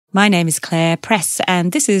My name is Claire Press,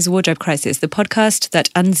 and this is Wardrobe Crisis, the podcast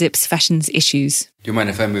that unzips fashion's issues. Do you mind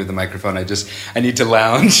if I move the microphone? I need to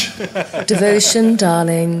lounge. Devotion,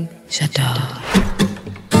 darling. J'adore.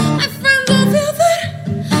 My friends all feel that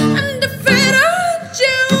I'm afraid of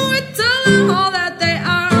you. I tell them all that they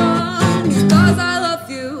are because I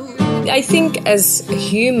love you. I think as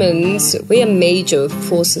humans, we are major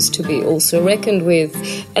forces to be also reckoned with.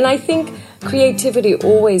 And I think creativity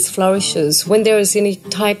always flourishes when there is any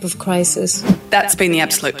type of crisis. That's been the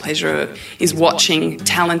absolute pleasure, is watching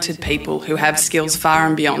talented people who have skills far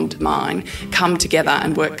and beyond mine come together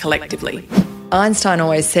and work collectively. Einstein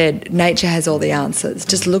always said, nature has all the answers.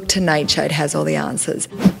 Just look to nature, it has all the answers.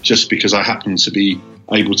 Just because I happen to be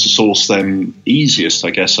able to source them easiest, I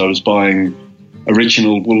guess. I was buying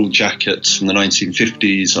original wool jackets from the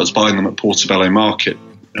 1950s. I was buying them at Portobello Market.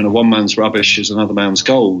 And a one man's rubbish is another man's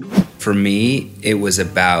gold. For me, it was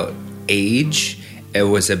about age. It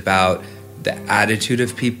was about the attitude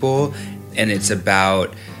of people. And it's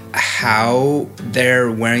about how they're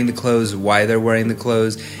wearing the clothes, why they're wearing the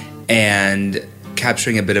clothes, and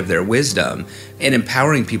capturing a bit of their wisdom and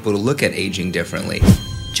empowering people to look at aging differently.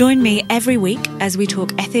 Join me every week as we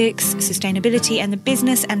talk ethics, sustainability, and the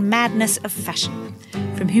business and madness of fashion.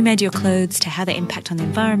 From who made your clothes to how they impact on the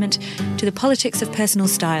environment to the politics of personal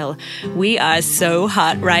style. We are so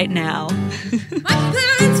hot right now. My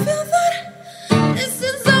parents feel that this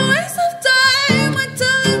is a waste of time. I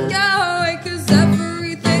tell them go away 'cause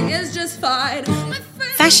everything is just fine.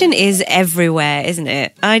 Fashion is everywhere, isn't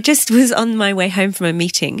it? I just was on my way home from a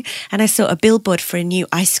meeting and I saw a billboard for a new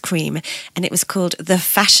ice cream and it was called The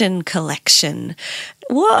Fashion Collection.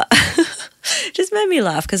 What? Just made me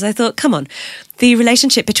laugh because I thought, come on, the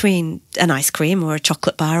relationship between an ice cream or a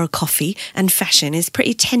chocolate bar or coffee and fashion is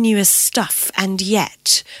pretty tenuous stuff, and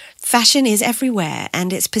yet fashion is everywhere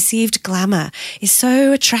and its perceived glamour is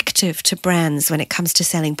so attractive to brands when it comes to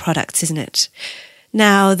selling products, isn't it?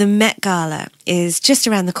 Now, the Met Gala is just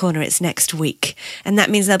around the corner. It's next week. And that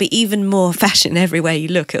means there'll be even more fashion everywhere you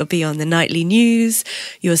look. It'll be on the nightly news.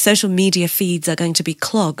 Your social media feeds are going to be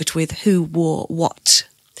clogged with who wore what.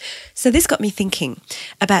 So this got me thinking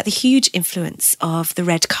about the huge influence of the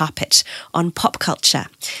red carpet on pop culture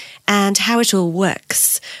and how it all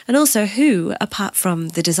works, and also who, apart from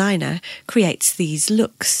the designer, creates these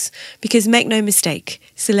looks. Because make no mistake,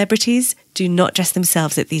 celebrities do not dress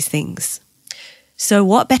themselves at these things. So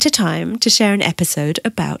what better time to share an episode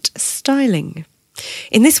about styling?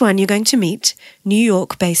 In this one, you're going to meet New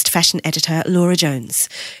York-based fashion editor Laura Jones,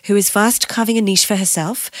 who is fast carving a niche for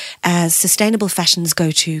herself as sustainable fashion's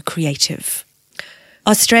go-to creative.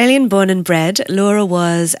 Australian born and bred, Laura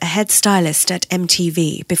was a head stylist at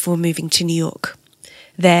MTV before moving to New York.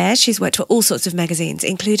 There, she's worked for all sorts of magazines,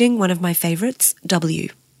 including one of my favourites, W.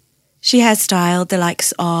 She has styled the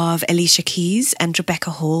likes of Alicia Keys and Rebecca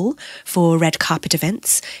Hall for red carpet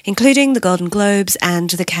events, including the Golden Globes and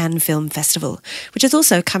the Cannes Film Festival, which is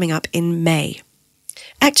also coming up in May.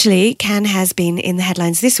 Actually, Cannes has been in the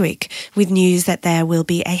headlines this week with news that there will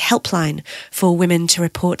be a helpline for women to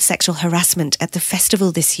report sexual harassment at the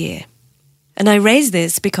festival this year. And I raise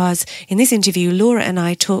this because in this interview, Laura and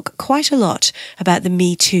I talk quite a lot about the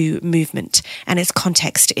Me Too movement and its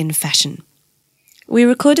context in fashion. We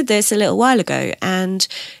recorded this a little while ago, and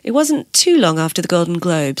it wasn't too long after the Golden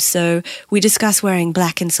Globes, so we discuss wearing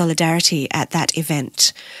black in solidarity at that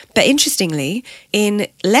event. But interestingly, in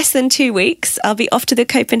less than 2 weeks, I'll be off to the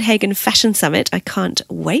Copenhagen Fashion Summit. I can't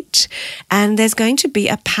wait. And there's going to be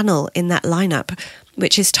a panel in that lineup,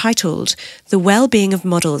 which is titled The Well-Being of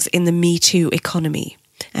Models in the Me Too Economy.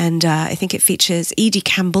 And I think it features Edie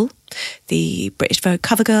Campbell, the British Vogue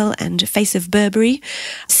cover girl and face of Burberry,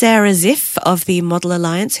 Sarah Ziff of the Model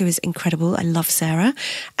Alliance, who is incredible. I love Sarah,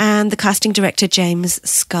 and the casting director James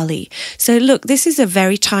Scully. So look, this is a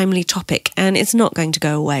very timely topic and it's not going to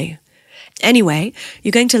go away. Anyway,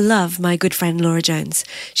 you're going to love my good friend Laura Jones.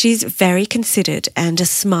 She's very considered and a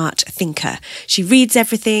smart thinker. She reads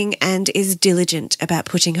everything and is diligent about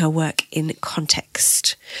putting her work in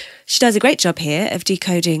context. She does a great job here of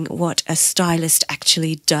decoding what a stylist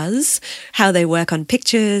actually does, how they work on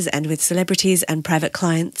pictures and with celebrities and private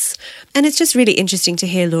clients. And it's just really interesting to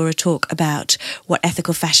hear Laura talk about what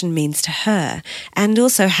ethical fashion means to her and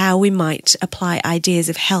also how we might apply ideas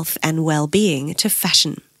of health and well-being to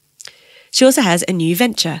fashion. She also has a new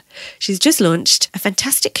venture. She's just launched a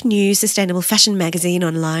fantastic new sustainable fashion magazine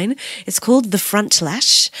online. It's called The Front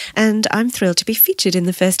Lash, and I'm thrilled to be featured in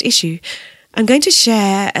the first issue. I'm going to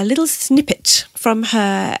share a little snippet from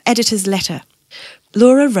her editor's letter.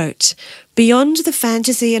 Laura wrote, "Beyond the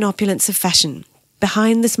fantasy and opulence of fashion,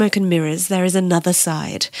 behind the smoke and mirrors, there is another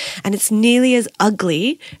side, and it's nearly as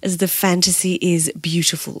ugly as the fantasy is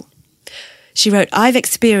beautiful. She wrote, I've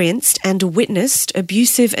experienced and witnessed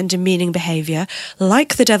abusive and demeaning behaviour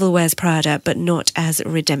like The Devil Wears Prada, but not as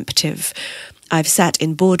redemptive. I've sat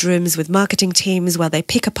in boardrooms with marketing teams while they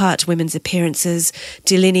pick apart women's appearances,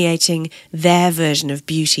 delineating their version of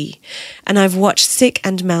beauty. And I've watched sick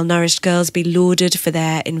and malnourished girls be lauded for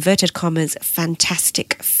their, inverted commas,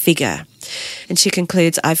 fantastic figure. And she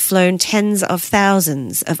concludes, I've flown tens of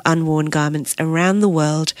thousands of unworn garments around the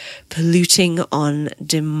world, polluting on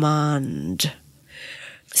demand.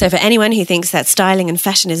 So for anyone who thinks that styling and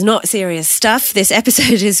fashion is not serious stuff, this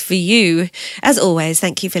episode is for you. As always,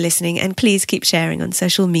 thank you for listening, and please keep sharing on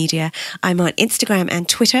social media. I'm on Instagram and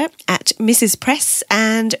Twitter at Mrs. Press,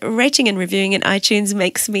 and rating and reviewing in iTunes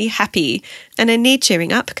makes me happy. And I need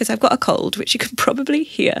cheering up because I've got a cold, which you can probably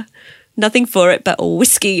hear. Nothing for it but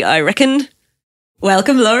whiskey, I reckon.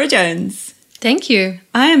 Welcome, Laura Jones. Thank you.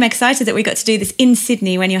 I am excited that we got to do this in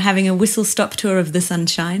Sydney when you're having a whistle-stop tour of the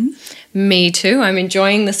sunshine. Me too. I'm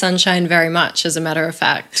enjoying the sunshine very much, as a matter of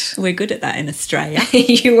fact. We're good at that in Australia.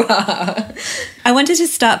 You are. I wanted to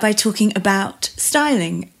start by talking about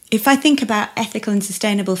styling. If I think about ethical and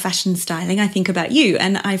sustainable fashion styling, I think about you,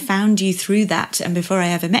 and I found you through that. And before I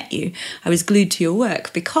ever met you, I was glued to your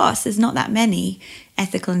work because there's not that many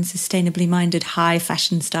ethical and sustainably minded high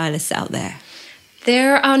fashion stylists out there.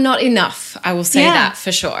 There are not enough, I will say that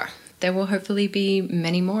for sure. There will hopefully be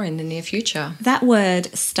many more in the near future. That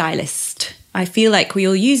word, stylist, I feel like we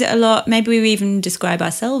all use it a lot. Maybe we even describe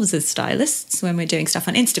ourselves as stylists when we're doing stuff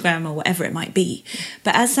on Instagram or whatever it might be.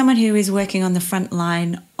 But as someone who is working on the front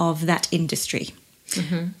line of that industry,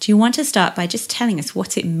 do you want to start by just telling us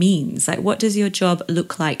what it means? Like, what does your job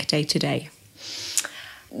look like day to day?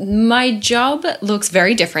 My job looks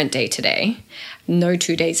very different day to day. No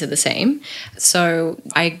 2 days are the same. So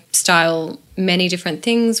I style many different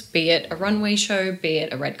things, be it a runway show, be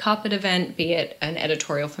it a red carpet event, be it an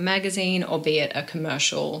editorial for magazine, or be it a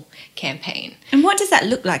commercial campaign. And what does that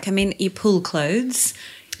look like? I mean, you pull clothes,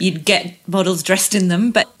 you'd get models dressed in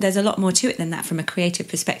them, but there's a lot more to it than that from a creative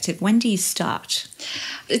perspective. When do you start?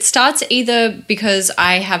 It starts either because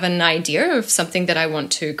I have an idea of something that I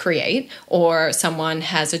want to create, or someone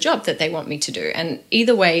has a job that they want me to do. And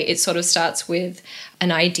either way, it sort of starts with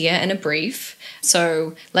an idea and a brief.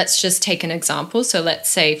 So let's just take an example. So let's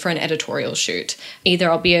say for an editorial shoot, either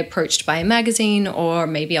I'll be approached by a magazine, or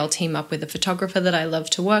maybe I'll team up with a photographer that I love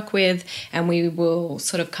to work with, and we will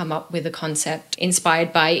sort of come up with a concept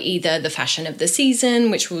inspired by either the fashion of the season,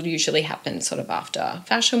 which will usually happen sort of after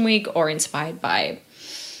Fashion Week, or inspired by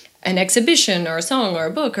an exhibition or a song or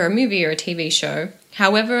a book or a movie or a TV show.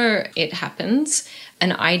 However it happens,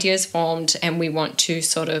 an idea is formed, and we want to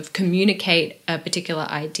sort of communicate a particular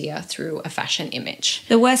idea through a fashion image.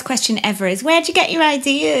 The worst question ever is, where'd you get your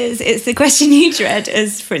ideas? It's the question you dread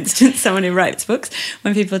as, for instance, someone who writes books,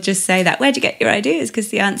 when people just say that, where'd you get your ideas? Because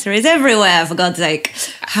the answer is everywhere, for God's sake.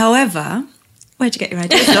 However, where'd you get your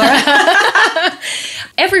ideas, Laura?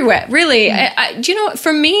 Everywhere, really. Do you know,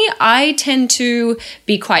 for me, I tend to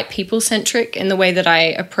be quite people-centric in the way that I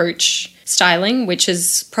approach styling, which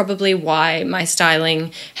is probably why my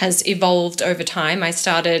styling has evolved over time. I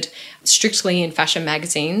started strictly in fashion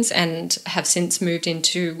magazines and have since moved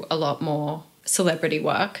into a lot more celebrity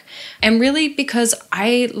work. And really because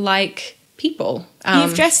I like people.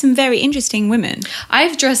 You've dressed some very interesting women.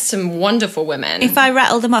 I've dressed some wonderful women. If I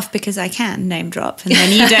rattle them off, because I can name drop, and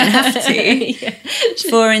then you don't have to. Yeah.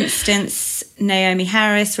 For instance, Naomi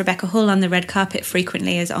Harris, Rebecca Hall on the red carpet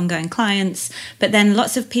frequently as ongoing clients, but then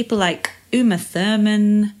lots of people like Uma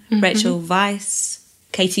Thurman, Rachel Weisz,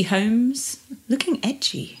 Katie Holmes, looking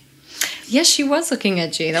edgy. Yes, she was looking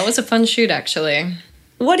edgy. That was a fun shoot, actually.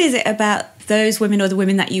 What is it about those women or the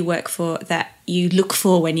women that you work for that you look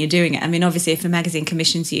for when you're doing it? I mean, obviously, if a magazine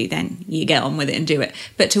commissions you, then you get on with it and do it.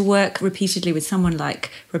 But to work repeatedly with someone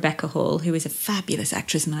like Rebecca Hall, who is a fabulous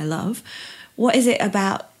actress and I love, what is it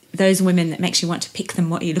about those women that makes you want to pick them?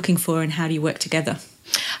 What are you looking for, and how do you work together?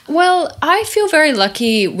 Well, I feel very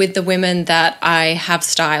lucky with the women that I have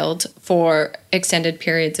styled for extended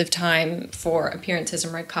periods of time for appearances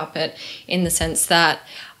on red carpet, in the sense that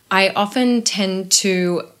I often tend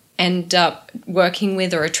to end up working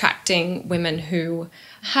with or attracting women who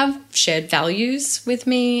have shared values with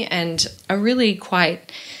me and are really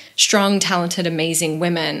quite strong, talented, amazing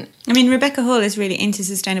women. I mean, Rebecca Hall is really into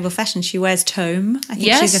sustainable fashion. She wears Tome. I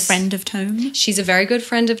think she's a friend of Tome. She's a very good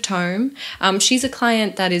friend of Tome. She's a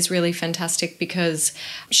client that is really fantastic because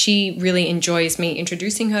she really enjoys me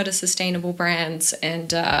introducing her to sustainable brands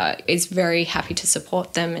and is very happy to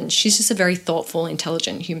support them. And she's just a very thoughtful,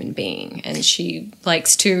 intelligent human being. And she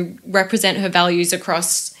likes to represent her values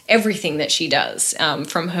across everything that she does,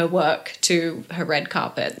 from her work to her red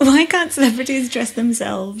carpet. Why can't celebrities dress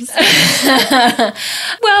themselves?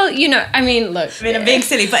 Well, you know, I mean, look. I mean, I'm being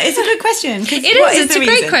silly, but it's a good question. It is. It's a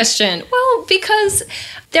great question. Well, because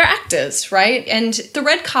they're actors, right? And the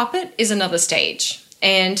red carpet is another stage.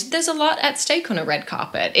 And there's a lot at stake on a red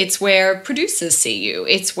carpet. It's where producers see you.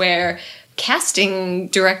 It's where casting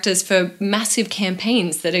directors for massive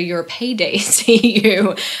campaigns that are your payday see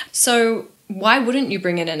you. So why wouldn't you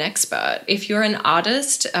bring in an expert? If you're an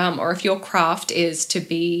artist, or if your craft is to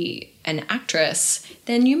be an actress,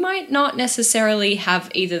 then you might not necessarily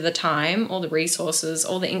have either the time or the resources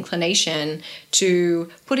or the inclination to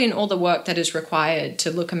put in all the work that is required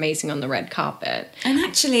to look amazing on the red carpet. And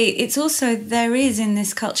actually, it's also, there is in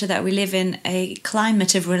this culture that we live in a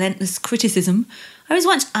climate of relentless criticism. I was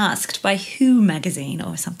once asked by Who magazine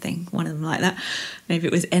or something, one of them like that, maybe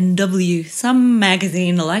it was NW, some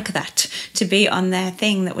magazine like that, to be on their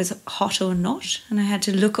thing that was hot or not. And I had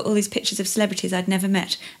to look at all these pictures of celebrities I'd never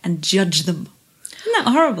met and judge them. Isn't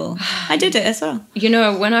that horrible? I did it as well. You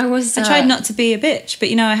know, when I was... I tried not to be a bitch, but,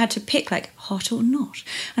 you know, I had to pick, like, hot or not.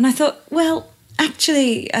 And I thought, well,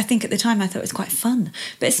 actually, I think at the time I thought it was quite fun.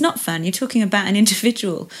 But it's not fun. You're talking about an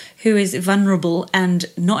individual who is vulnerable and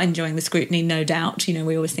not enjoying the scrutiny, no doubt. You know,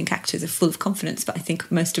 we always think actors are full of confidence, but I think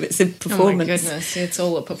most of it's a performance. Oh, my goodness. It's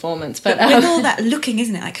all a performance. But with all that looking,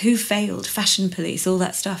 isn't it? Like, who failed? Fashion police, all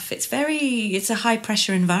that stuff. It's a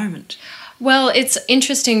high-pressure environment. Well, it's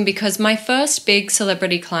interesting because my first big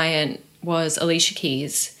celebrity client was Alicia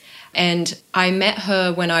Keys. And I met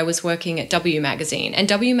her when I was working at W Magazine. And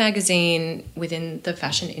W Magazine within the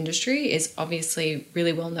fashion industry is obviously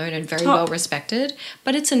really well known and very well respected,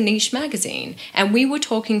 but it's a niche magazine. And we were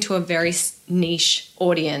talking to a very niche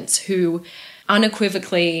audience who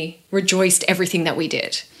unequivocally rejoiced everything that we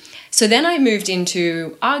did. So then I moved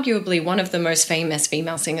into arguably one of the most famous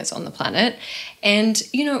female singers on the planet. And,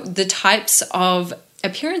 you know, the types of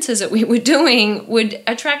appearances that we were doing would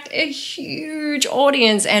attract a huge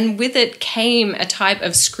audience, and with it came a type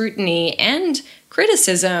of scrutiny and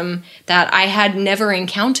criticism that I had never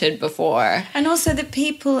encountered before. And also the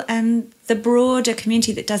people and the broader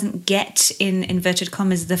community that doesn't get, in inverted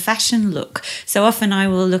commas, the fashion look. So often I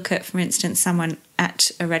will look at, for instance, someone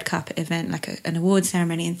at a red carpet event, like an award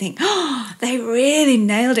ceremony, and think, oh, they really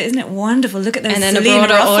nailed it. Isn't it wonderful? Look at those and then Selena a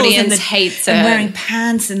broader Ruffles audience hates it. And wearing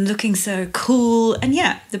pants and looking so cool. And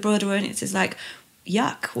yeah, the broader audience is like,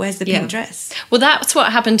 yuck, where's the pink dress? Well, that's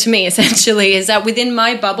what happened to me, essentially, is that within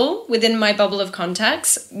my bubble of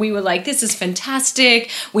contacts, we were like, this is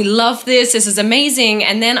fantastic, we love this is amazing.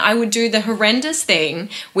 And then I would do the horrendous thing,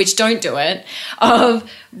 which don't do it, of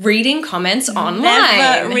reading comments online.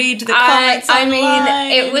 Never read the comments I online.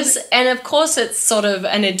 mean, it was, and of course it's sort of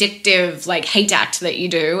an addictive, like, hate act that you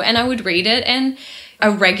do. And I would read it, and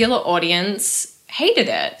a regular audience hated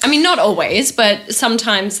it. I mean, not always, but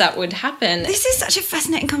sometimes that would happen. This is such a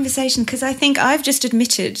fascinating conversation because I think I've just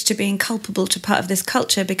admitted to being culpable to part of this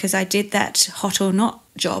culture because I did that hot or not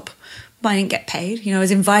job, but I didn't get paid. You know, I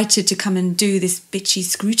was invited to come and do this bitchy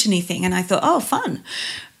scrutiny thing, and I thought, oh, fun.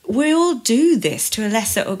 We all do this to a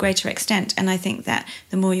lesser or greater extent, and I think that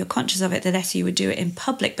the more you're conscious of it, the less you would do it in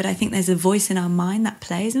public. But I think there's a voice in our mind that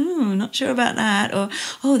plays, not sure about that, or,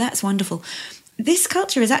 oh, that's wonderful. This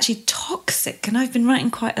culture is actually toxic, and I've been writing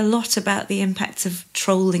quite a lot about the impacts of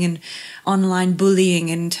trolling and online bullying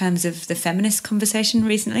in terms of the feminist conversation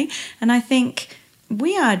recently, and I think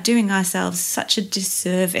we are doing ourselves such a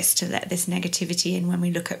disservice to let this negativity in when we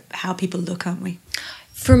look at how people look, aren't we?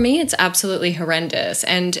 For me, it's absolutely horrendous.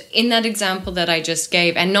 And in that example that I just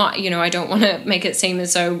gave, and not, you know, I don't want to make it seem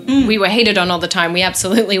as though we were hated on all the time. We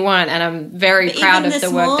absolutely weren't. And I'm very proud of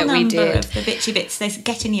the work that we did. Of the bitchy bits, they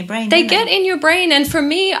get in your brain. They get in your brain. And for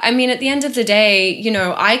me, I mean, at the end of the day, you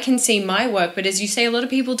know, I can see my work. But as you say, a lot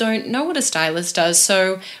of people don't know what a stylist does.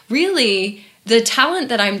 So really, the talent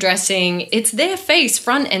that I'm dressing, it's their face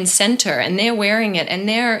front and center, and they're wearing it and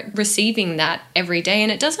they're receiving that every day.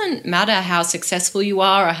 And it doesn't matter how successful you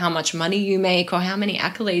are or how much money you make or how many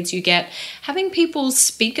accolades you get. Having people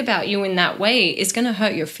speak about you in that way is going to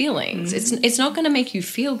hurt your feelings. It's not going to make you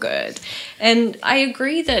feel good. And I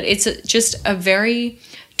agree that it's just a very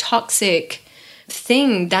toxic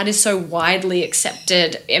thing that is so widely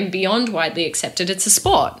accepted and beyond widely accepted. It's a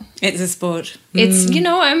sport. It's a sport. It's, you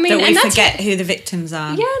know, I mean, Don't we and that's forget who the victims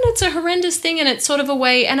are? Yeah, and it's a horrendous thing, and it's sort of a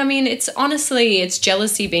way, and I mean, it's honestly, it's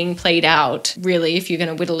jealousy being played out, really, if you're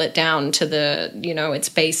going to whittle it down to the, you know, its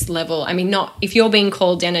base level. I mean, not, if you're being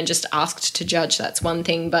called in and just asked to judge, that's one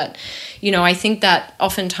thing, but, you know, I think that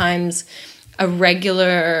oftentimes a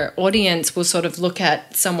regular audience will sort of look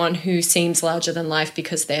at someone who seems larger than life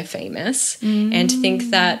because they're famous and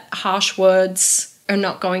think that harsh words are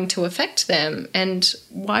not going to affect them. And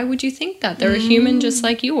why would you think that? They're a human just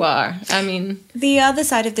like you are. I mean, the other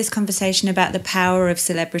side of this conversation about the power of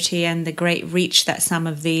celebrity and the great reach that some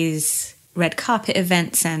of these red carpet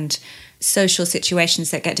events and social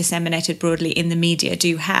situations that get disseminated broadly in the media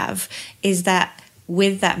do have is that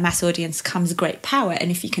with that mass audience comes great power. And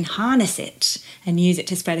if you can harness it and use it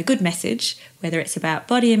to spread a good message, whether it's about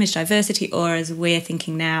body image diversity or, as we're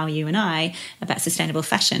thinking now, you and I, about sustainable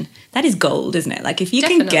fashion, that is gold, isn't it? Like if you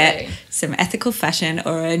can get some ethical fashion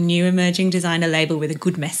or a new emerging designer label with a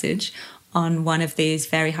good message on one of these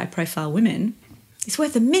very high profile women, it's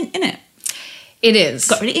worth a mint, isn't it? it is.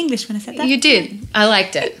 Got really English when I said that. You did. I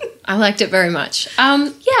liked it. I liked it very much.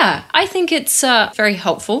 Yeah, I think it's very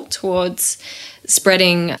helpful towards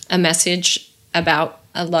spreading a message about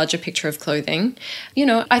a larger picture of clothing. You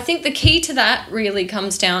know, I think the key to that really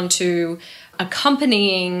comes down to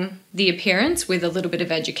accompanying the appearance with a little bit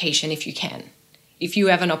of education if you can, if you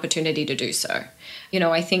have an opportunity to do so. You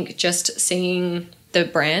know, I think just seeing the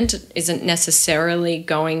brand isn't necessarily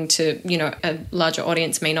going to, you know, a larger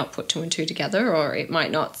audience may not put two and two together, or it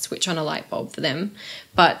might not switch on a light bulb for them.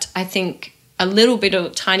 But I think a little bit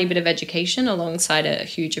of tiny bit of education alongside a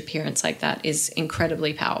huge appearance like that is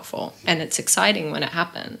incredibly powerful, and it's exciting when it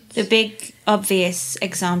happens. The big obvious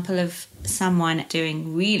example of someone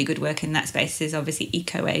doing really good work in that space is obviously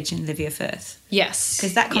EcoAge and Livia Firth. Yes.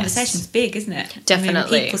 Because that conversation's big, isn't it?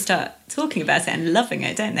 Definitely. I mean, people start talking about it and loving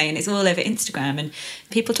it, don't they? And it's all over Instagram and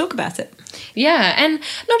people talk about it. Yeah, and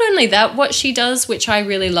not only that, what she does, which I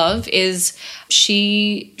really love, is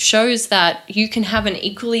she shows that you can have an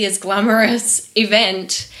equally as glamorous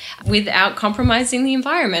event without compromising the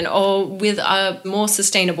environment or with a more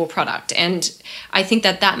sustainable product. And I think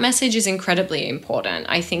that that message is incredibly important.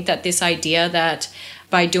 I think that this idea that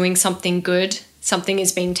by doing something good, something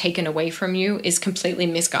is being taken away from you is completely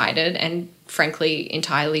misguided and frankly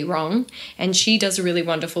entirely wrong. And she does a really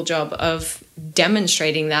wonderful job of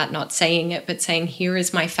demonstrating that, not saying it, but saying, here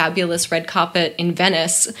is my fabulous red carpet in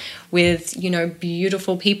Venice with, you know,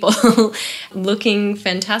 beautiful people looking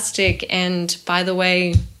fantastic. And by the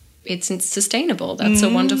way, it's sustainable. That's a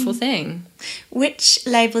wonderful thing. Which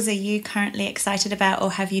labels are you currently excited about,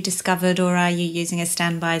 or have you discovered, or are you using as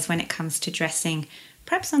standbys when it comes to dressing,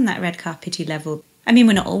 perhaps on that red carpety level? I mean,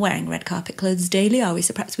 we're not all wearing red carpet clothes daily, are we?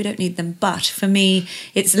 So perhaps we don't need them. But for me,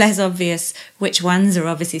 it's less obvious which ones are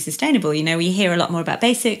obviously sustainable. You know, we hear a lot more about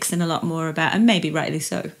basics and a lot more about, and maybe rightly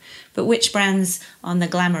so, but which brands on the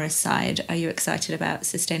glamorous side are you excited about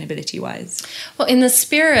sustainability-wise? Well, in the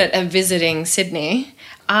spirit of visiting Sydney,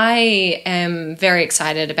 I am very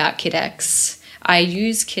excited about Kit X. I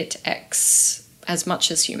use Kit X as much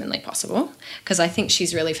as humanly possible because I think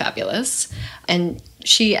she's really fabulous. And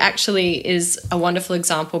she actually is a wonderful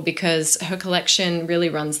example because her collection really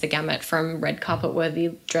runs the gamut from red carpet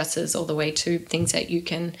worthy dresses all the way to things that you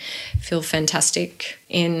can feel fantastic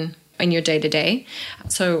in your day-to-day.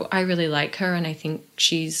 So I really like her, and I think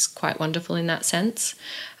she's quite wonderful in that sense.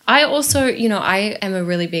 I also, you know, I am a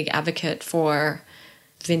really big advocate for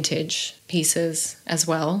vintage pieces as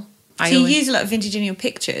well. So you use a lot of vintage in your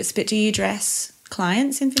pictures, but do you dress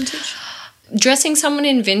clients in vintage? Dressing someone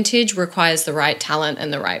in vintage requires the right talent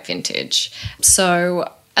and the right vintage.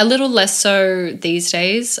 So a little less so these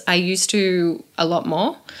days. I used to a lot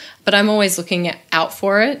more, but I'm always looking out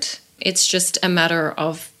for it. It's just a matter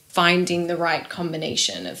of finding the right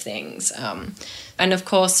combination of things. And of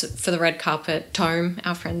course, for the red carpet, Tome,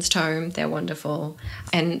 our friends Tome, they're wonderful.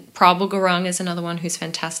 And Prabal Gurung is another one who's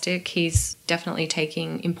fantastic. He's definitely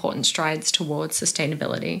taking important strides towards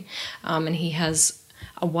sustainability. And he has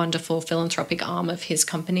a wonderful philanthropic arm of his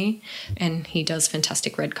company, and he does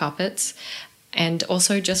fantastic red carpets. And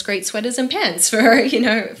also just great sweaters and pants for, you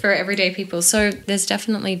know, for everyday people. So there's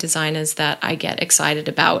definitely designers that I get excited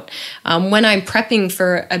about. When I'm prepping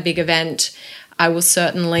for a big event, I will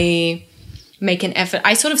certainly make an effort.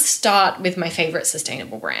 I sort of start with my favorite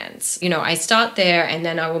sustainable brands. You know, I start there and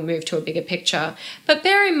then I will move to a bigger picture. But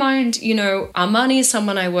bear in mind, you know, Armani is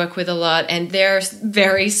someone I work with a lot, and they're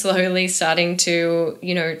very slowly starting to,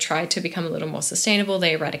 you know, try to become a little more sustainable.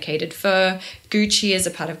 They eradicated fur. Gucci is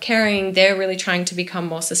a part of Kering. They're really trying to become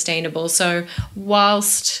more sustainable. So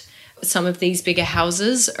whilst some of these bigger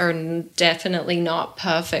houses are definitely not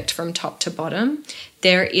perfect from top to bottom.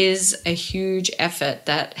 There is a huge effort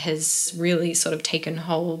that has really sort of taken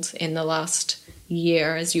hold in the last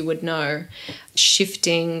year, as you would know,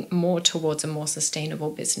 shifting more towards a more sustainable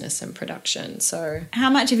business and production. So how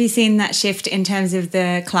much have you seen that shift in terms of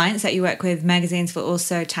the clients that you work with, magazines, but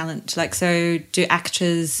also talent? Like, so do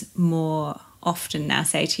actors more often now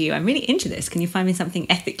say to you, I'm really into this, can you find me something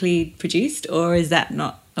ethically produced? Or is that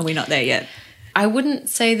not, are we not there yet? I wouldn't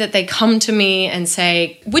say that they come to me and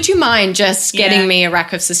say, would you mind just getting me a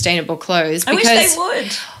rack of sustainable clothes? Because I wish they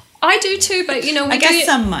would. I do too, but I guess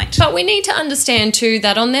some might. But we need to understand too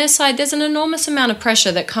that on their side, there's an enormous amount of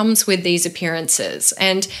pressure that comes with these appearances.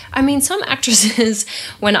 And I mean, some actresses,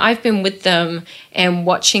 when I've been with them and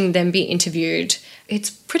watching them be interviewed,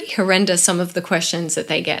 it's pretty horrendous, some of the questions that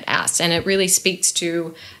they get asked. And it really speaks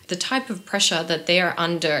to the type of pressure that they are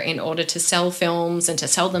under in order to sell films and to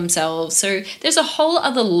sell themselves. So there's a whole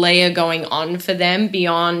other layer going on for them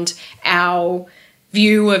beyond our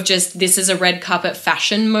view of just this is a red carpet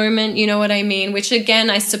fashion moment, you know what I mean? Which again,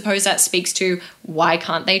 I suppose that speaks to why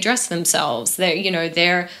can't they dress themselves?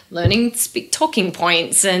 They're learning talking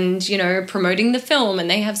points and, promoting the film, and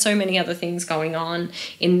they have so many other things going on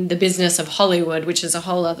in the business of Hollywood, which is a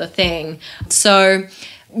whole other thing. So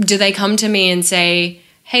do they come to me and say,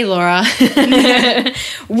 hey, Laura,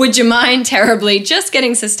 would you mind terribly just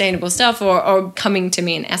getting sustainable stuff or coming to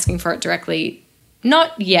me and asking for it directly?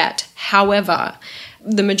 Not yet. However,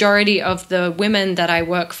 the majority of the women that I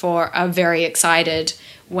work for are very excited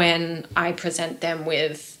when I present them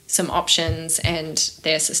with some options and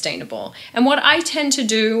they're sustainable. And what I tend to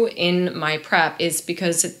do in my prep is,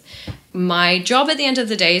 because my job at the end of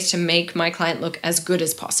the day is to make my client look as good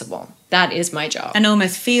as possible. That is my job. And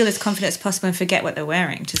almost feel as confident as possible and forget what they're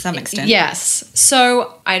wearing to some extent. Yes.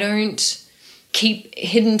 So I don't keep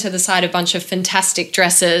hidden to the side a bunch of fantastic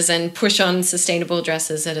dresses and push on sustainable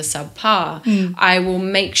dresses at a subpar. I will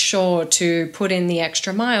make sure to put in the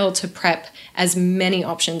extra mile to prep as many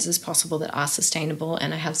options as possible that are sustainable,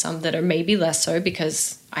 and I have some that are maybe less so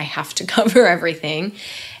because I have to cover everything.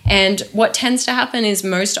 And what tends to happen is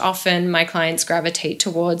most often my clients gravitate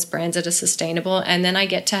towards brands that are sustainable, and then I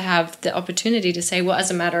get to have the opportunity to say, well,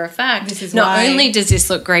 as a matter of fact, this is not only does this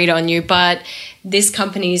look great on you, but this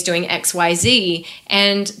company is doing XYZ,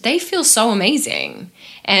 and they feel so amazing.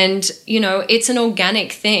 And, it's an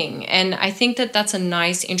organic thing. And I think that that's a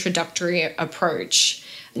nice introductory approach,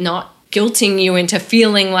 not guilting you into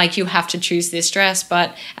feeling like you have to choose this dress.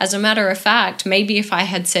 But as a matter of fact, maybe if I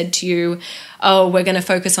had said to you, oh, we're going to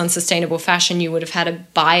focus on sustainable fashion, you would have had a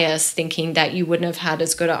bias thinking that you wouldn't have had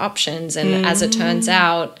as good options. And as it turns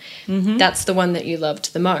out, that's the one that you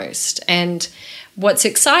loved the most. And what's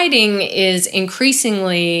exciting is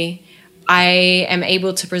increasingly I am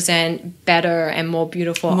able to present better and more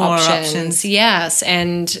beautiful options. Yes,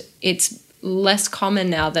 and it's less common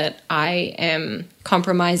now that I am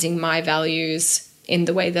compromising my values in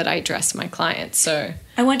the way that I dress my clients. So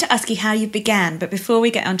I want to ask you how you began, but before we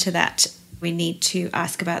get onto that, we need to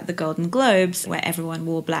ask about the Golden Globes, where everyone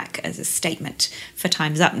wore black as a statement for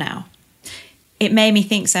Time's Up now. It made me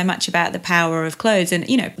think so much about the power of clothes. And,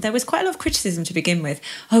 there was quite a lot of criticism to begin with.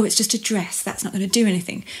 Oh, it's just a dress. That's not going to do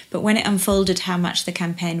anything. But when it unfolded how much the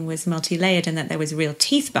campaign was multi-layered and that there was real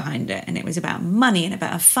teeth behind it, and it was about money and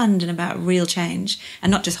about a fund and about real change and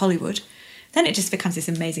not just Hollywood, then it just becomes this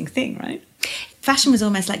amazing thing, right? Fashion was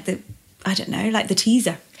almost like like the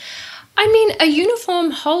teaser. I mean, a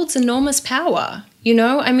uniform holds enormous power.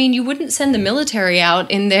 You wouldn't send the military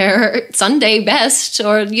out in their Sunday best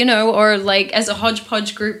or as a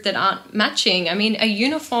hodgepodge group that aren't matching. I mean, a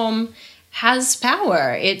uniform has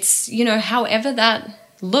power. It's, however that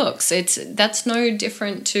looks. That's no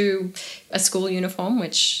different to a school uniform,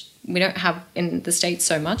 which we don't have in the States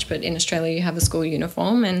so much, but in Australia you have a school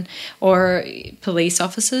uniform or police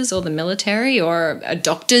officers or the military or a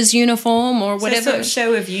doctor's uniform or whatever. So it's a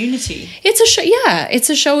show of unity. It's a show,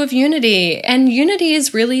 it's a show of unity. And unity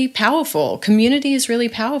is really powerful. Community is really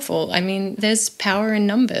powerful. I mean, there's power in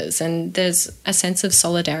numbers and there's a sense of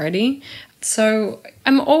solidarity. So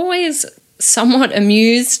I'm always somewhat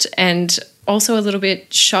amused and also a little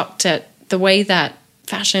bit shocked at the way that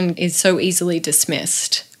fashion is so easily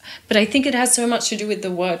dismissed. But I think it has so much to do with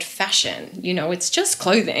the word fashion. It's just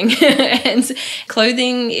clothing. And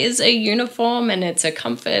clothing is a uniform and it's a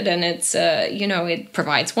comfort and it's, it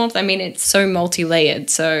provides warmth. I mean, it's so multi-layered.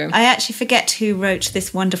 So I actually forget who wrote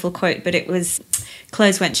this wonderful quote, but it was,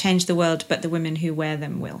 clothes won't change the world, but the women who wear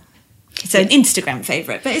them will. It's an Instagram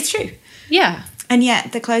favourite, but it's true. Yeah. And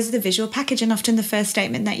yet the clothes are the visual package, and often the first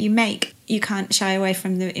statement that you make, you can't shy away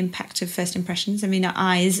from the impact of first impressions. I mean, our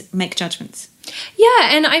eyes make judgments. Yeah,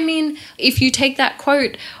 and I mean, if you take that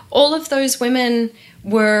quote, all of those women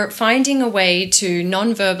were finding a way to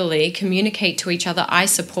non-verbally communicate to each other, I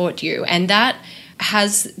support you. And that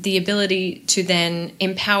has the ability to then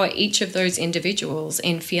empower each of those individuals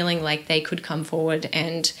in feeling like they could come forward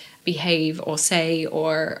and behave or say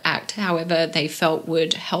or act however they felt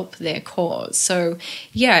would help their cause. So,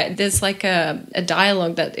 yeah, there's like a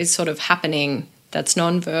dialogue that is sort of happening that's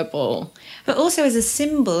non-verbal. But also as a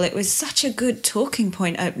symbol, it was such a good talking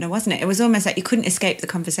point opener, wasn't it? It was almost like you couldn't escape the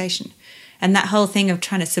conversation. And that whole thing of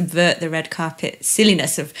trying to subvert the red carpet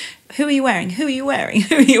silliness of who are you wearing, who are you wearing,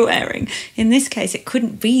 who are you wearing? In this case, it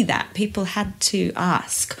couldn't be that. People had to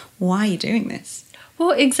ask, why are you doing this?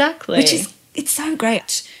 Well, exactly. Which is, it's so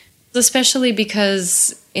great. Especially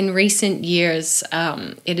because in recent years,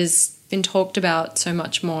 it has been talked about so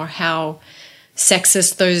much more how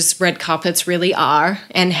sexist those red carpets really are,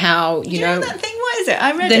 and how you know that thing. What is it?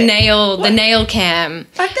 I read the nail cam.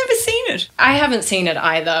 I've never seen it. I haven't seen it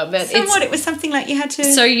either, but so what? It was something like you had to.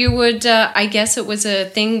 So you would, I guess it was a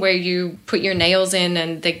thing where you put your nails in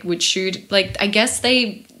and they would shoot. Like I guess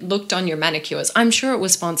they looked on your manicures. I'm sure it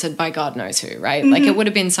was sponsored by God knows who, right? Like it would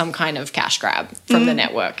have been some kind of cash grab from the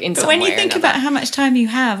network in some way. But when you think about how much time you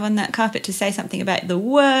have on that carpet to say something about the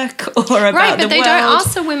work or about the world. Right, but they don't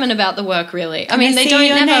ask the women about the work really. I mean, they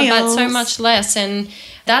don't never, but so much less. And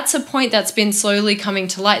that's a point that's been slowly coming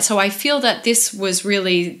to light. So I feel that this was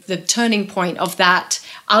really the turning point of that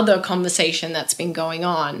other conversation that's been going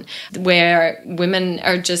on, where women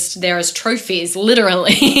are just there as trophies,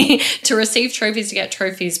 literally, to receive trophies, to get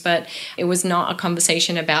trophies. But it was not a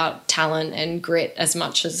conversation about talent and grit as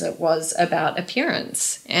much as it was about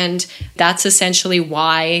appearance. And that's essentially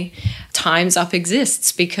why Time's Up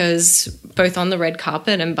exists, because both on the red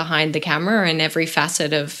carpet and behind the camera and every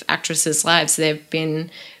facet of actresses' lives, they've been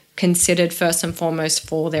considered first and foremost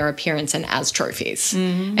for their appearance and as trophies.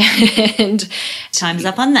 Mm-hmm. And Time's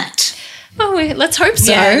up on that. Oh, let's hope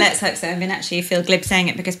so. Yeah, let's hope so. I mean, actually, you feel glib saying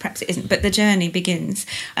it because perhaps it isn't, but the journey begins.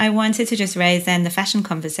 I wanted to just raise then the fashion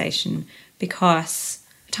conversation because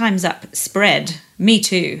Time's Up spread, Me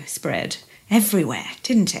Too spread everywhere,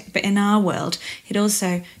 didn't it? But in our world, it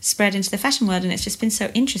also spread into the fashion world, and it's just been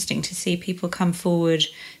so interesting to see people come forward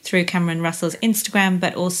through Cameron Russell's Instagram,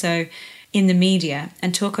 but also in the media,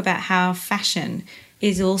 and talk about how fashion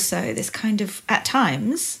is also this kind of, at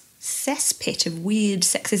times, cesspit of weird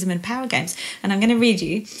sexism and power games. And I'm going to read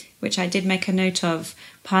you, which I did make a note of,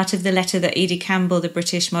 part of the letter that Edie Campbell, the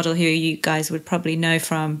British model who you guys would probably know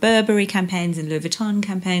from Burberry campaigns and Louis Vuitton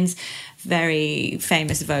campaigns, very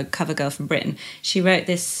famous Vogue cover girl from Britain, she wrote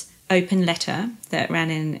this open letter that ran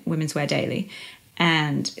in Women's Wear Daily.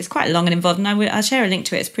 And it's quite long and involved, and I'll share a link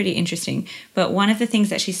to it. It's pretty interesting. But one of the things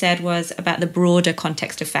that she said was about the broader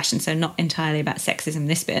context of fashion, so not entirely about sexism,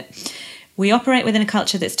 this bit. We operate within a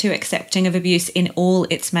culture that's too accepting of abuse in all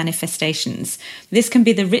its manifestations. This can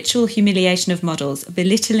be the ritual humiliation of models,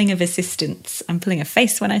 belittling of assistants. I'm pulling a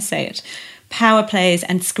face when I say it. Power plays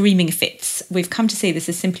and screaming fits. We've come to see this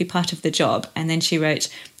as simply part of the job. And then she wrote,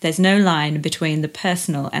 there's no line between the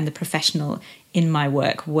personal and the professional in my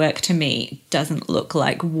work. Work to me doesn't look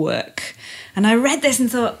like work. And I read this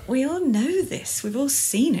and thought, we all know this. We've all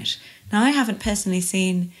seen it. Now, I haven't personally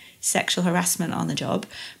seen sexual harassment on the job,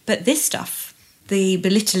 but this stuff, the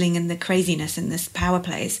belittling and the craziness and this power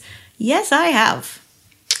plays, yes, I have.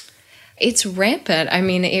 It's rampant. I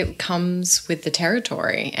mean, it comes with the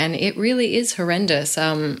territory, and it really is horrendous.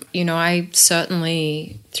 I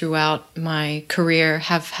certainly, throughout my career,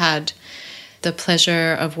 have had the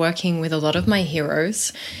pleasure of working with a lot of my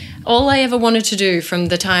heroes. All I ever wanted to do from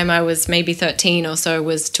the time I was maybe 13 or so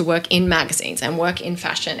was to work in magazines and work in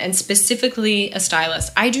fashion, and specifically a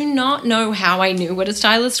stylist. I do not know how I knew what a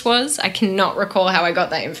stylist was. I cannot recall how I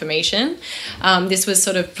got that information. This was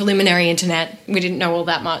sort of preliminary internet. We didn't know all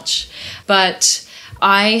that much. But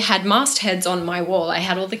I had mastheads on my wall. I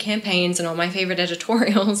had all the campaigns and all my favorite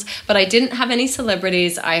editorials, but I didn't have any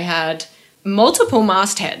celebrities. I had multiple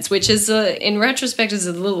mastheads, which is, in retrospect, is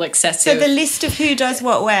a little excessive. So the list of who does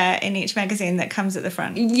what where in each magazine that comes at the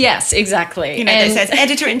front. Yes, exactly. You know, that says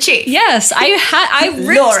editor-in-chief. Yes, I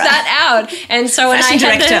ripped that out. And so when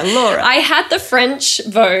I had the French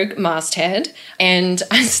Vogue masthead, and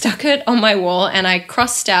I stuck it on my wall, and I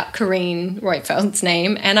crossed out Corinne Roitfeld's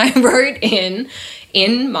name, and I wrote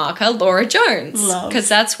in marker Laura Jones, because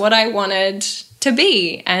that's what I wanted to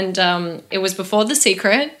be. And it was before The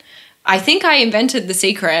Secret. I think I invented the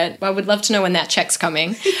secret. I would love to know when that check's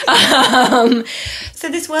coming. So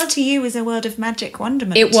this world to you is a world of magic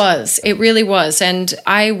wonderment. It was. It really was. And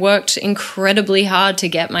I worked incredibly hard to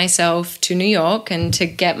get myself to New York and to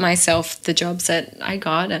get myself the jobs that I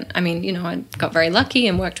got. And I mean, I got very lucky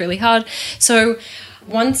and worked really hard. So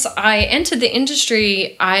once I entered the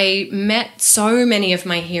industry, I met so many of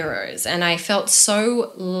my heroes and I felt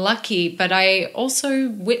so lucky, but I also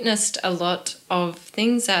witnessed a lot of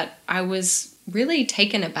things that I was really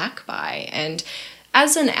taken aback by. And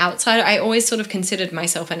as an outsider, I always sort of considered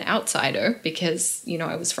myself an outsider because,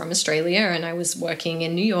 I was from Australia and I was working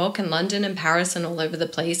in New York and London and Paris and all over the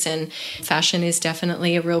place. And fashion is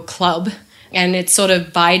definitely a real club. And it's sort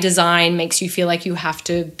of by design makes you feel like you have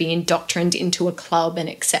to be indoctrined into a club and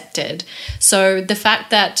accepted. So the fact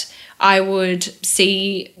that I would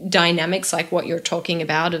see dynamics like what you're talking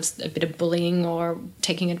about of a bit of bullying or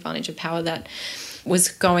taking advantage of power that was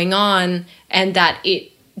going on and that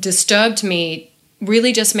it disturbed me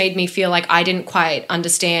really just made me feel like I didn't quite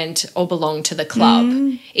understand or belong to the club.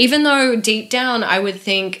 Even though deep down I would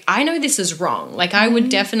think, I know this is wrong. Like I would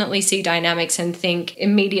definitely see dynamics and think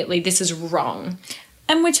immediately this is wrong.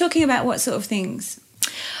 And we're talking about what sort of things?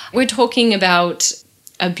 We're talking about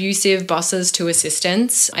abusive bosses to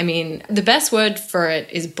assistants. I mean, the best word for it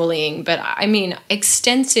is bullying, but I mean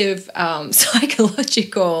extensive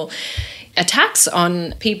psychological attacks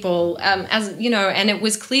on people, and it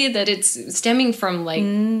was clear that it's stemming from like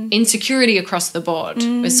insecurity across the board.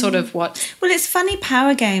 Was sort of what. Well, it's funny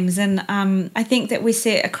power games, and I think that we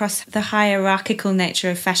see it across the hierarchical nature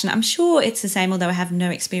of fashion. I'm sure it's the same, although I have no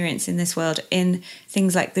experience in this world, in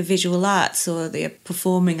things like the visual arts or the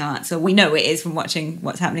performing arts, or we know it is from watching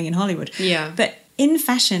what's happening in Hollywood. Yeah. But in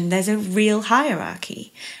fashion, there's a real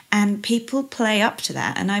hierarchy and people play up to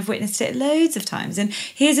that. And I've witnessed it loads of times. And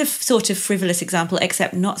here's a sort of frivolous example,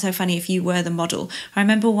 except not so funny if you were the model. I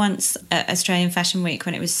remember once at Australian Fashion Week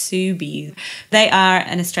when it was Subi. They are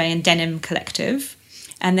an Australian denim collective.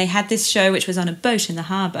 And they had this show which was on a boat in the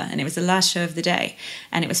harbour, and it was the last show of the day.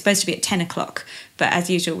 And it was supposed to be at 10 o'clock. But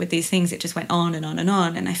as usual with these things, it just went on and on and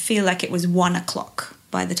on. And I feel like it was 1 o'clock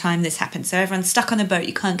by the time this happened. So everyone's stuck on a boat,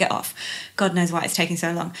 you can't get off. God knows why it's taking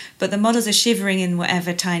so long. But the models are shivering in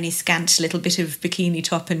whatever tiny, scant little bit of bikini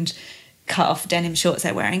top and cut-off denim shorts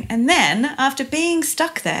they're wearing. And then, after being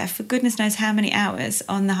stuck there for goodness knows how many hours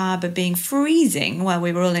on the harbour, being freezing while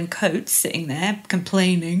we were all in coats sitting there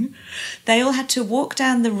complaining, they all had to walk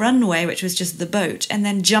down the runway, which was just the boat, and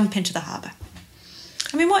then jump into the harbour.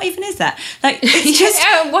 I mean, what even is that? Like, it's just...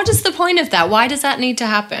 What is the point of that? Why does that need to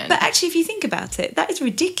happen? But actually, if you think about it, that is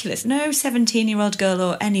ridiculous. No 17-year-old girl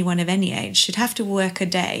or anyone of any age should have to work a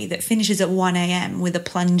day that finishes at 1 a.m. with a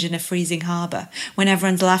plunge in a freezing harbour when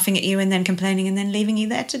everyone's laughing at you and then complaining and then leaving you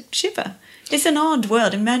there to shiver. It's an odd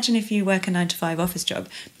world. Imagine if you work a 9-to-5 office job.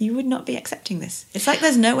 You would not be accepting this. It's like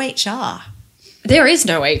there's no HR. There is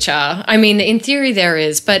no HR. I mean, in theory there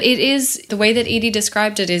is, but it is, the way that Edie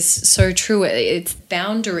described it is so true. It's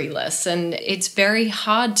boundaryless and it's very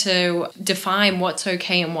hard to define what's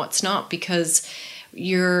okay and what's not because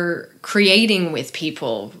you're creating with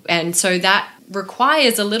people. And so that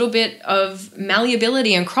requires a little bit of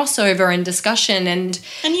malleability and crossover and discussion. And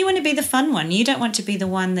you want to be the fun one. You don't want to be the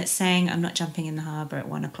one that's saying, I'm not jumping in the harbour at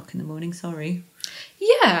 1 o'clock in the morning, sorry.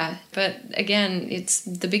 Yeah, but again, it's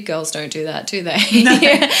the big girls don't do that, do they?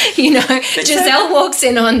 No. Giselle walks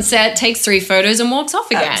in on set, takes 3 photos and walks off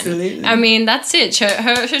again. Absolutely. I mean, that's it.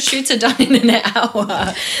 Her shoots are done in an hour.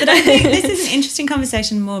 But I think this is an interesting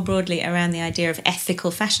conversation more broadly around the idea of ethical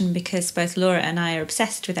fashion because both Laura and I are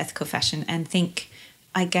obsessed with ethical fashion and think,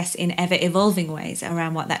 I guess, in ever-evolving ways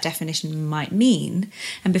around what that definition might mean.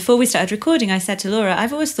 And before we started recording, I said to Laura,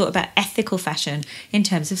 I've always thought about ethical fashion in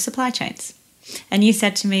terms of supply chains. And you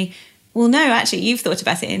said to me, well, no, actually, you've thought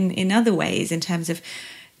about it in other ways in terms of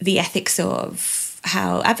the ethics of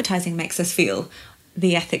how advertising makes us feel,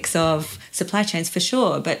 the ethics of supply chains for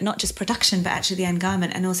sure, but not just production, but actually the end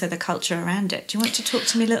garment and also the culture around it. Do you want to talk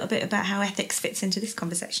to me a little bit about how ethics fits into this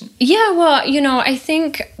conversation? Yeah, well, I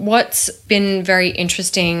think what's been very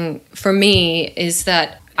interesting for me is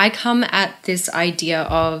that I come at this idea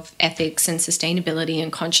of ethics and sustainability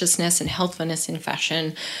and consciousness and healthfulness in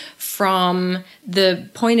fashion from the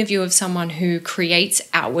point of view of someone who creates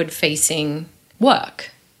outward-facing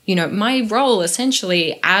work. My role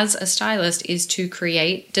essentially as a stylist is to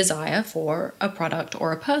create desire for a product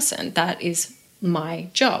or a person. That is my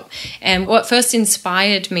job. And what first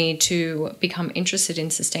inspired me to become interested in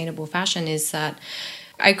sustainable fashion is that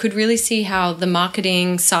I could really see how the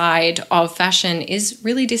marketing side of fashion is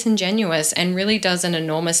really disingenuous and really does an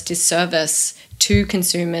enormous disservice to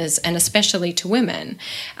consumers and especially to women.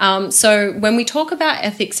 So when we talk about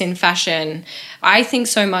ethics in fashion, I think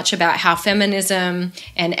so much about how feminism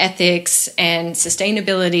and ethics and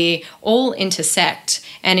sustainability all intersect.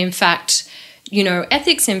 And in fact, you know,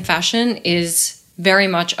 ethics in fashion is very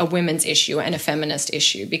much a women's issue and a feminist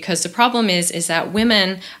issue, because the problem is that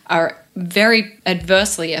women are very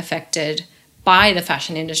adversely affected by the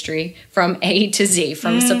fashion industry from A to Z,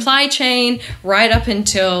 from supply chain right up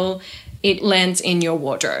until it lands in your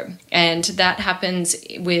wardrobe. And that happens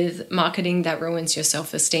with marketing that ruins your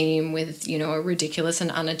self-esteem, with, you know, a ridiculous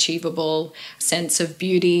and unachievable sense of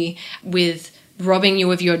beauty, with robbing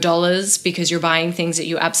you of your dollars because you're buying things that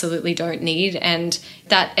you absolutely don't need. And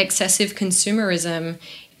that excessive consumerism,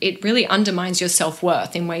 it really undermines your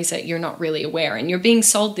self-worth in ways that you're not really aware. And you're being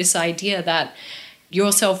sold this idea that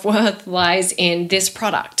your self-worth lies in this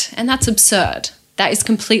product. And that's absurd. That is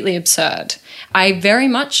completely absurd. I very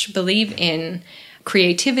much believe in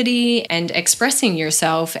creativity and expressing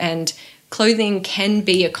yourself, and clothing can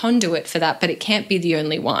be a conduit for that, but it can't be the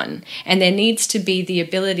only one. And there needs to be the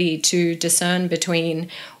ability to discern between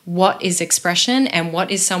what is expression and what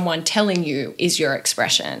is someone telling you is your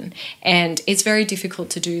expression. And it's very difficult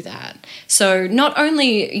to do that. So not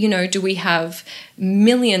only, you know, do we have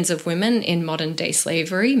millions of women in modern day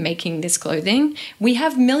slavery making this clothing, we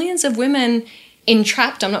have millions of women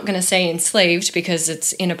entrapped, I'm not going to say enslaved because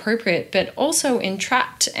it's inappropriate, but also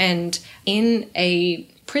entrapped and in a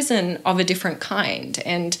prison of a different kind.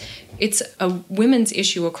 And it's a women's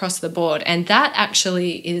issue across the board. And that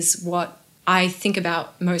actually is what I think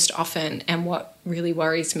about most often and what really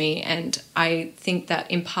worries me. And I think that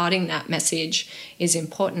imparting that message is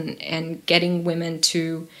important, and getting women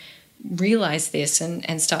to realize this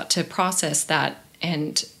and start to process that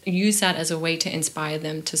and use that as a way to inspire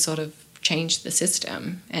them to sort of change the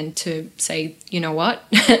system and to say, you know what,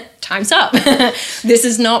 time's up. This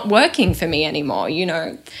is not working for me anymore. You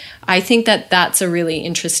know, I think that that's a really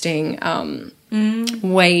interesting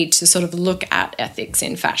way to sort of look at ethics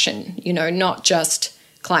in fashion, you know, not just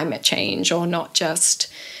climate change or not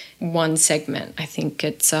just one segment. I think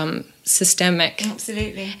it's systemic.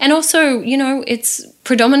 Absolutely. And also, you know, it's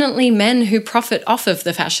predominantly men who profit off of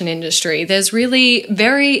the fashion industry. There's really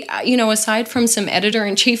very, you know, aside from some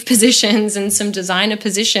editor-in-chief positions and some designer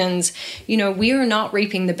positions, you know, we are not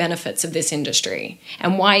reaping the benefits of this industry.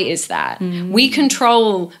 And why is that? We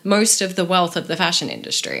control most of the wealth of the fashion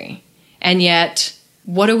industry. And yet,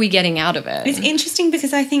 what are we getting out of it? It's interesting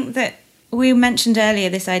because I think that we mentioned earlier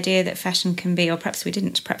this idea that fashion can be, or perhaps we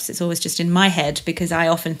didn't, perhaps it's always just in my head because I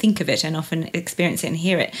often think of it and often experience it and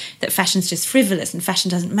hear it, that fashion's just frivolous and fashion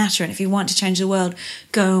doesn't matter. And if you want to change the world,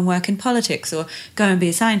 go and work in politics or go and be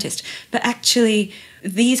a scientist. But actually,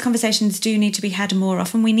 these conversations do need to be had more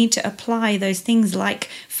often. We need to apply those things like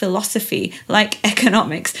philosophy, like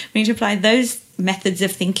economics. We need to apply those methods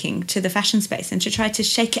of thinking to the fashion space and to try to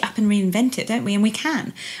shake it up and reinvent it, don't we? And we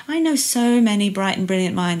can. I know so many bright and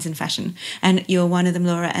brilliant minds in fashion, and you're one of them,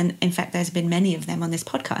 Laura, and in fact there's been many of them on this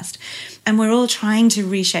podcast, and we're all trying to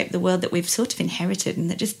reshape the world that we've sort of inherited and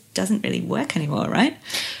that just doesn't really work anymore, right?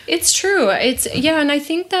 It's true. And I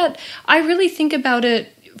think that I really think about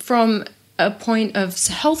it from a point of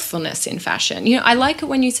healthfulness in fashion. You know, I like it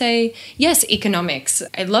when you say, yes, economics.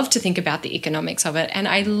 I love to think about the economics of it, and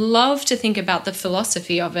I love to think about the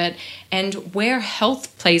philosophy of it and where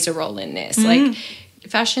health plays a role in this. Like,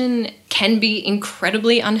 fashion can be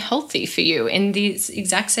incredibly unhealthy for you in these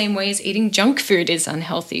exact same ways eating junk food is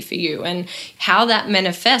unhealthy for you, and how that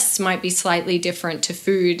manifests might be slightly different to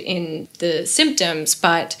food in the symptoms,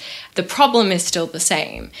 but the problem is still the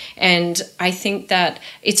same. And I think that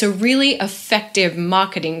it's a really effective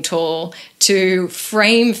marketing tool to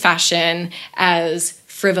frame fashion as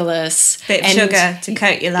frivolous. Bit of sugar to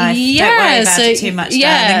coat your life. Yeah, don't worry about it too much,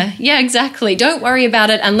 darling. Yeah, exactly. Don't worry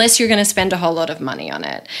about it unless you're going to spend a whole lot of money on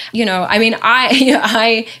it. You know, I mean,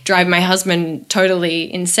 I drive my husband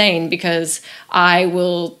totally insane because I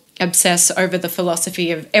will obsess over the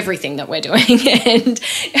philosophy of everything that we're doing, and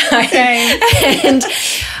I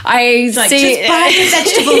like, see just buy the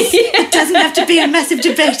vegetables. It doesn't have to be a massive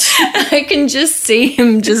debate. I can just see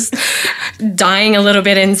him just dying a little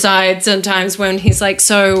bit inside sometimes when he's like,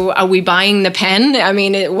 so are we buying the pen? I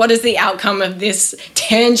mean, what is the outcome of this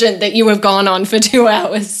tangent that you have gone on for 2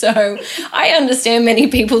 hours? So I understand many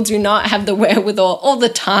people do not have the wherewithal all the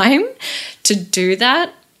time to do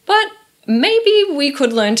that, but maybe we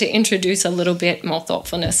could learn to introduce a little bit more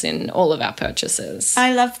thoughtfulness in all of our purchases.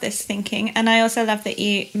 I love this thinking, and I also love that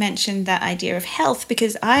you mentioned that idea of health,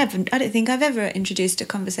 because I don't think I've ever introduced a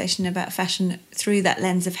conversation about fashion through that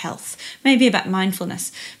lens of health, maybe about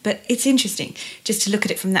mindfulness, but it's interesting just to look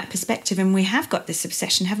at it from that perspective. And we have got this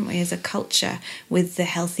obsession, haven't we, as a culture, with the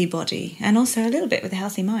healthy body and also a little bit with the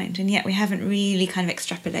healthy mind, and yet we haven't really kind of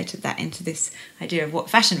extrapolated that into this idea of what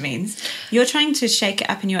fashion means. You're trying to shake it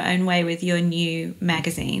up in your own way with your new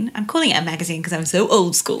magazine. I'm calling it a magazine because I'm so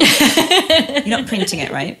old school. You're not printing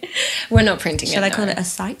it, right? We're not printing it. Shall I call it a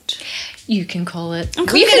site? You can call it. I'm You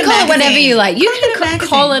calling can it a call it whatever magazine. you like. You can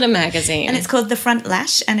call it a magazine. magazine. And it's called The Front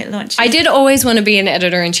Lash, and it launched. I did always want to be an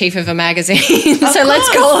editor-in-chief of a magazine, so let's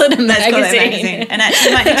call it a magazine. Let's call it a magazine. And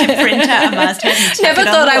actually, you might need to print out a masthead and tack Never it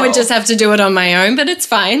on thought the I would wall. just have to do it on my own, but it's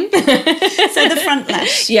fine. So The Front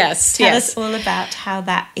Lash. Yes, Tell yes. us all about how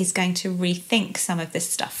that is going to rethink some of this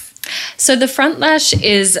stuff. So The Front Lash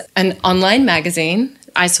is an online magazine.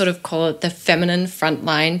 I sort of call it the feminine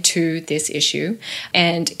frontline to this issue.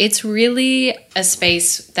 And it's really a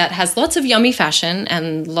space that has lots of yummy fashion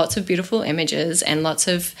and lots of beautiful images and lots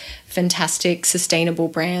of fantastic sustainable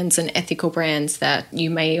brands and ethical brands that you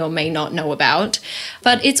may or may not know about.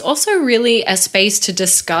 But it's also really a space to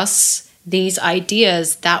discuss these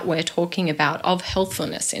ideas that we're talking about of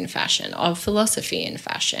healthfulness in fashion, of philosophy in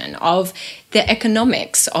fashion, of the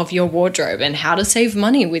economics of your wardrobe and how to save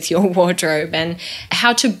money with your wardrobe and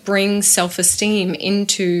how to bring self-esteem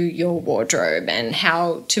into your wardrobe and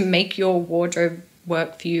how to make your wardrobe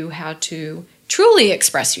work for you, how to truly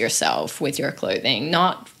express yourself with your clothing,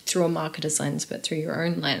 not through a marketer's lens, but through your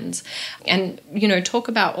own lens. And, talk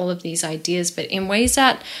about all of these ideas, but in ways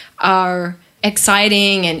that are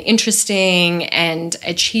exciting and interesting and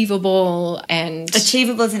achievable. And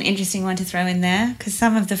Achievable is an interesting one to throw in there, because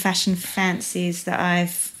some of the fashion fancies that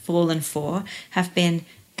I've fallen for have been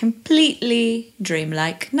completely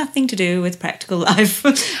dreamlike, nothing to do with practical life,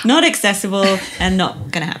 not accessible, and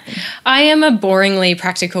not going to happen. I am a boringly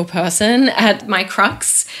practical person at my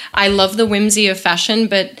crux. I love the whimsy of fashion,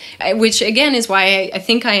 but which again is why I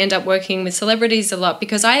think I end up working with celebrities a lot,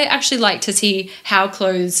 because I actually like to see how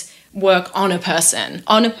clothes work on a person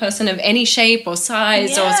of any shape or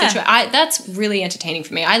size or situation. That's really entertaining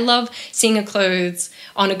for me. I love seeing a clothes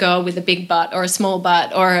on a girl with a big butt or a small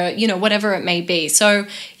butt or, whatever it may be. So,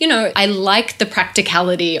 I like the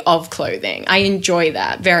practicality of clothing. I enjoy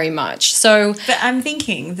that very much. So, But I'm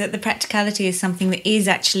thinking that the practicality is something that is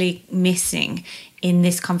actually missing in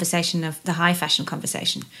this conversation of the high fashion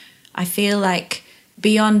conversation. I feel like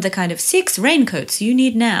beyond the kind of 6 raincoats you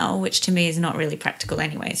need now, which to me is not really practical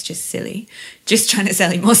anyway, it's just silly, just trying to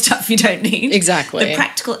sell you more stuff you don't need. Exactly. The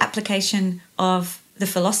practical application of the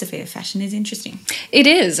philosophy of fashion is interesting. It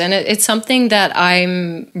is, and it's something that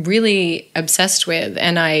I'm really obsessed with,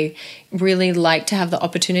 and I really like to have the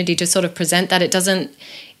opportunity to sort of present that.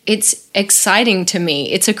 It's exciting to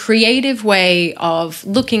me. It's a creative way of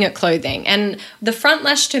looking at clothing. And the front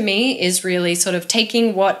lash to me is really sort of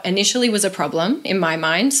taking what initially was a problem in my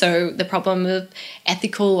mind, so the problem of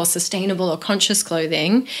ethical or sustainable or conscious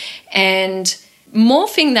clothing, and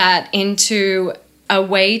morphing that into a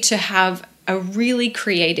way to have a really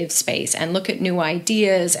creative space and look at new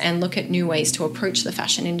ideas and look at new ways to approach the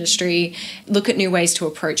fashion industry, look at new ways to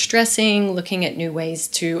approach dressing, looking at new ways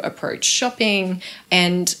to approach shopping,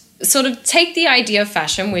 and sort of take the idea of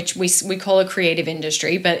fashion, which we call a creative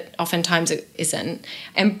industry, but oftentimes it isn't,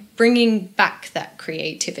 and bringing back that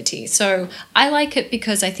creativity. So I like it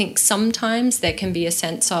because I think sometimes there can be a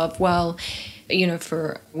sense of,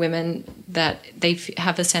 for women, that they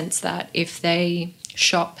have a sense that if they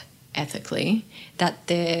shop ethically, that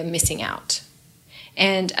they're missing out.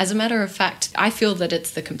 And as a matter of fact, I feel that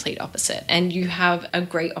it's the complete opposite. And you have a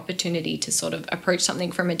great opportunity to sort of approach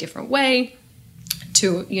something from a different way,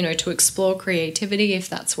 to explore creativity if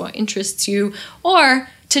that's what interests you, or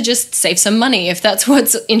to just save some money if that's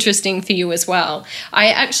what's interesting for you as well. I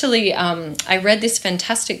actually, I read this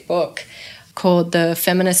fantastic book called The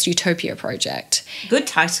Feminist Utopia Project. Good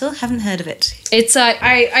title, haven't heard of it. It's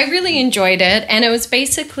I really enjoyed it, and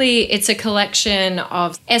it's a collection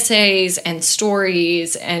of essays and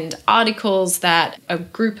stories and articles that a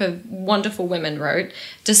group of wonderful women wrote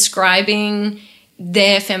describing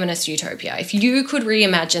their feminist utopia. If you could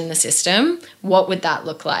reimagine the system, what would that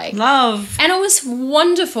look like? Love. And it was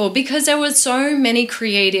wonderful because there were so many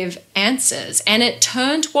creative answers, and it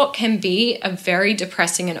turned what can be a very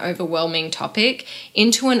depressing and overwhelming topic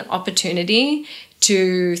into an opportunity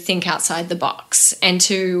to think outside the box and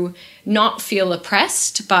to not feel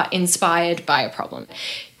oppressed but inspired by a problem.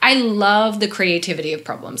 I love the creativity of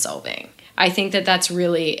problem solving. I think that that's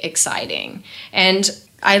really exciting. And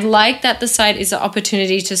I like that the site is an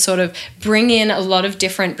opportunity to sort of bring in a lot of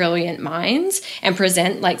different brilliant minds and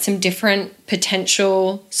present like some different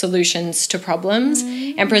potential solutions to problems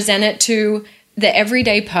and present it to the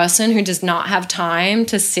everyday person who does not have time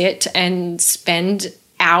to sit and spend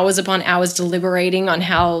hours upon hours deliberating on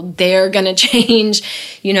how they're going to change,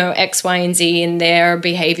 you know, X, Y, and Z in their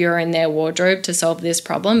behavior and their wardrobe to solve this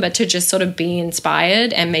problem, but to just sort of be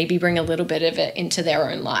inspired and maybe bring a little bit of it into their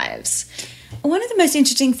own lives. One of the most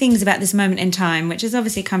interesting things about this moment in time, which has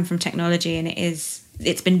obviously come from technology and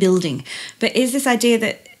it's been building, but is this idea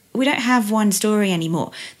that we don't have one story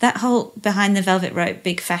anymore. That whole behind the velvet rope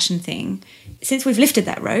big fashion thing, since we've lifted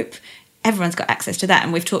that rope, everyone's got access to that.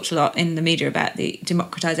 And we've talked a lot in the media about the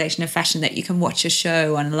democratization of fashion, that you can watch a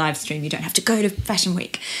show on a live stream. You don't have to go to Fashion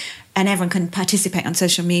Week, and everyone can participate on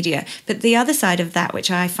social media. But the other side of that,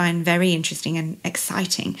 which I find very interesting and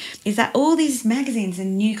exciting, is that all these magazines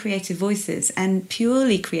and new creative voices, and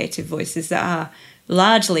purely creative voices that are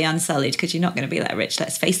largely unsullied, because you're not going to be that rich,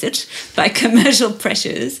 let's face it, by commercial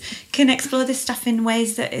pressures, can explore this stuff in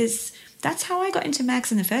ways that's how I got into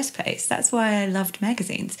mags in the first place. That's why I loved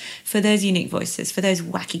magazines, for those unique voices, for those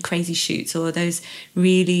wacky, crazy shoots, or those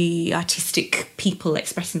really artistic people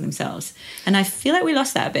expressing themselves. And I feel like we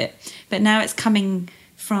lost that a bit, but now it's coming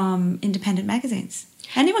from independent magazines.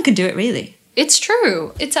 Anyone can do it, really. It's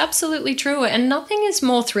true. It's absolutely true. And nothing is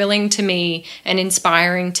more thrilling to me and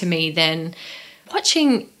inspiring to me than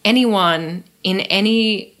watching anyone in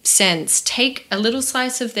any sense take a little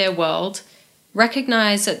slice of their world,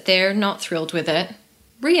 recognize that they're not thrilled with it,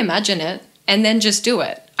 reimagine it, and then just do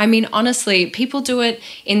it. I mean, honestly, people do it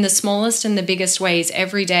in the smallest and the biggest ways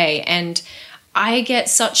every day, and I get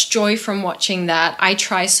such joy from watching that. I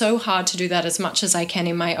try so hard to do that as much as I can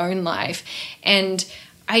in my own life, and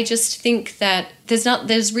I just think that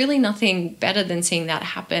there's really nothing better than seeing that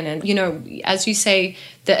happen. And, you know, as you say,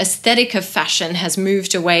 the aesthetic of fashion has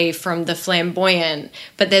moved away from the flamboyant,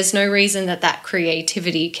 but there's no reason that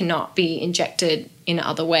creativity cannot be injected in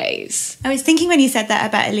other ways. I was thinking when you said that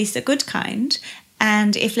about Elisa Goodkind,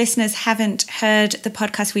 and if listeners haven't heard the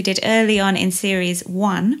podcast we did early on in series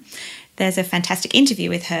 1, there's a fantastic interview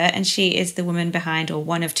with her, and she is the woman behind, or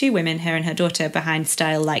one of two women, her and her daughter, behind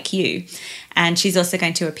Style Like You. And she's also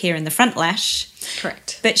going to appear in the Front Lash.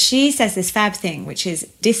 Correct. But she says this fab thing, which is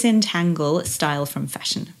disentangle style from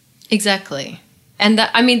fashion. Exactly. And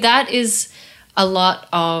that is a lot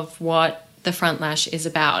of what the Front Lash is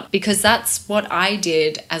about, because that's what I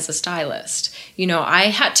did as a stylist. You know, I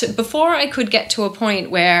had to, before I could get to a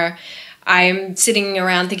point where I'm sitting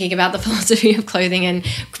around thinking about the philosophy of clothing and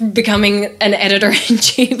becoming an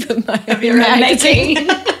editor-in-chief of my own magazine.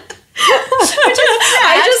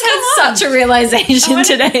 I just had such a realization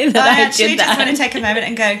today that I did that. I just want to take a moment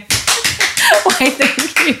and go, why,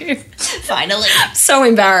 thank you. Finally. So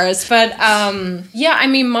embarrassed. But yeah, I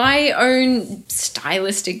mean, my own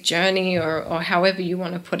stylistic journey, or however you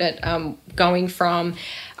want to put it, going from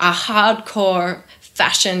a hardcore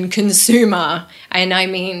fashion consumer, and I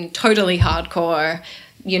mean totally hardcore,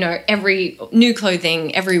 you know, every new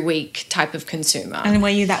clothing every week type of consumer. And were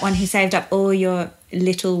you that one who saved up all your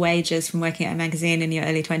little wages from working at a magazine in your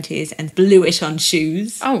early 20s and blew it on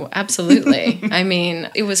shoes? Oh, absolutely. I mean,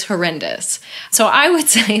 it was horrendous. So I would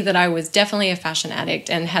say that I was definitely a fashion addict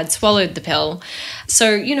and had swallowed the pill.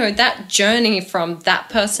 So, you know, that journey from that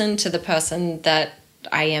person to the person that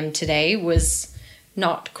I am today was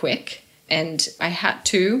not quick. And I had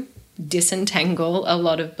to disentangle a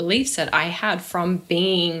lot of beliefs that I had from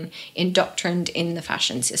being indoctrined in the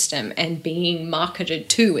fashion system and being marketed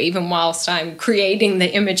to. Even whilst I'm creating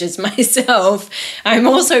the images myself, I'm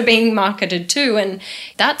also being marketed to. And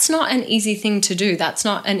that's not an easy thing to do. That's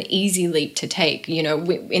not an easy leap to take. You know,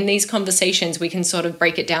 in these conversations, we can sort of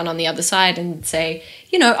break it down on the other side and say,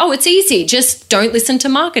 you know, oh, it's easy. Just don't listen to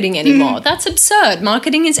marketing anymore. That's absurd.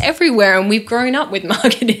 Marketing is everywhere and we've grown up with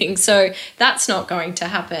marketing. So that's not going to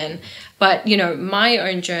happen. But, you know, my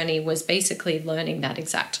own journey was basically learning that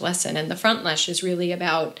exact lesson. And the Front Lash is really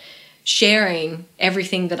about sharing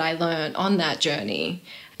everything that I learned on that journey,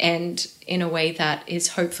 and in a way that is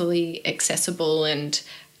hopefully accessible and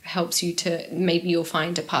helps you to, maybe you'll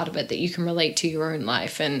find a part of it that you can relate to your own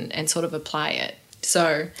life and sort of apply it.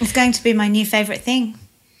 So it's going to be my new favourite thing.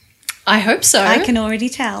 I hope so. I can already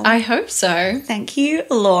tell. I hope so. Thank you,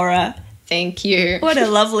 Laura. Thank you. What a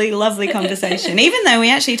lovely, lovely conversation. Even though we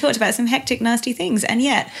actually talked about some hectic, nasty things. And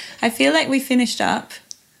yet, I feel like we finished up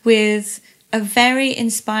with a very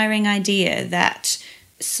inspiring idea that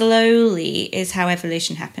slowly is how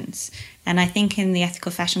evolution happens. And I think in the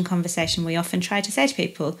ethical fashion conversation, we often try to say to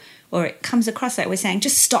people, or it comes across like we're saying,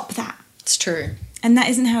 just stop that. It's true. And that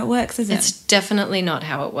isn't how it works, is it? It's definitely not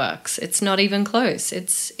how it works. It's not even close.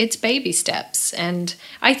 It's baby steps. And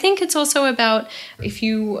I think it's also about, if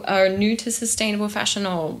you are new to sustainable fashion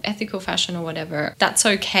or ethical fashion or whatever, that's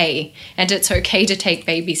okay. And it's okay to take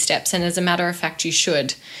baby steps. And as a matter of fact, you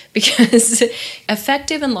should, because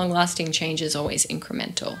effective and long-lasting change is always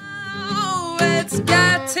incremental. Oh, it's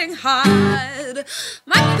getting hard.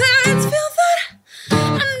 My parents feel that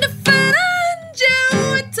I'm different and you.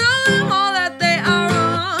 I tell them all that they are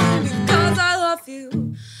wrong because I love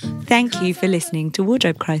you. Thank you for listening to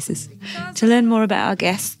Wardrobe Crisis. To learn more about our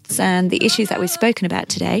guests and the issues that we've spoken about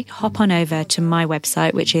today, hop on over to my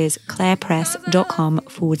website, which is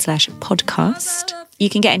clairepress.com/podcast. You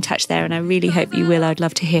can get in touch there, and I really hope you will. I'd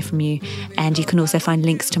love to hear from you. And you can also find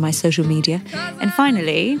links to my social media. And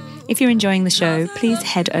finally, if you're enjoying the show, please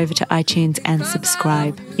head over to iTunes and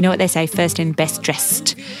subscribe. You know what they say, first in, best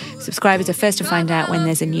dressed. Subscribers are first to find out when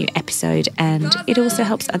there's a new episode, and it also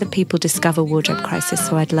helps other people discover Wardrobe Crisis,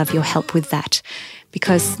 so I'd love your help with that,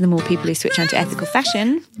 because the more people who switch on to ethical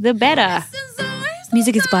fashion, the better.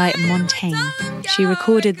 Music is by Montaigne. She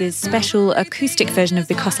recorded this special acoustic version of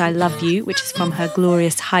Because I Love You, which is from her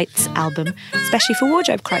Glorious Heights album, especially for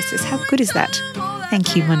Wardrobe Crisis. How good is that?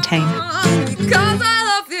 Thank you, Montaigne. Because I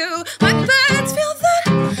love you. My parents feel that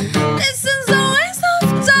this is a waste of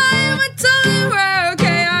time. I tell them we're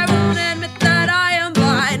okay. I won't admit that I am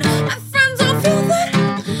blind. My friends all feel that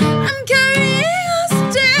I'm carrying a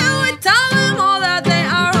still. I tell them all that they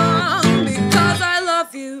are wrong. Because I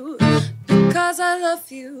love you. Because I love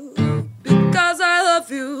you. Because I love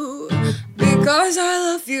you. Because I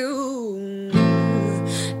love you.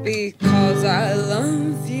 Because I love you.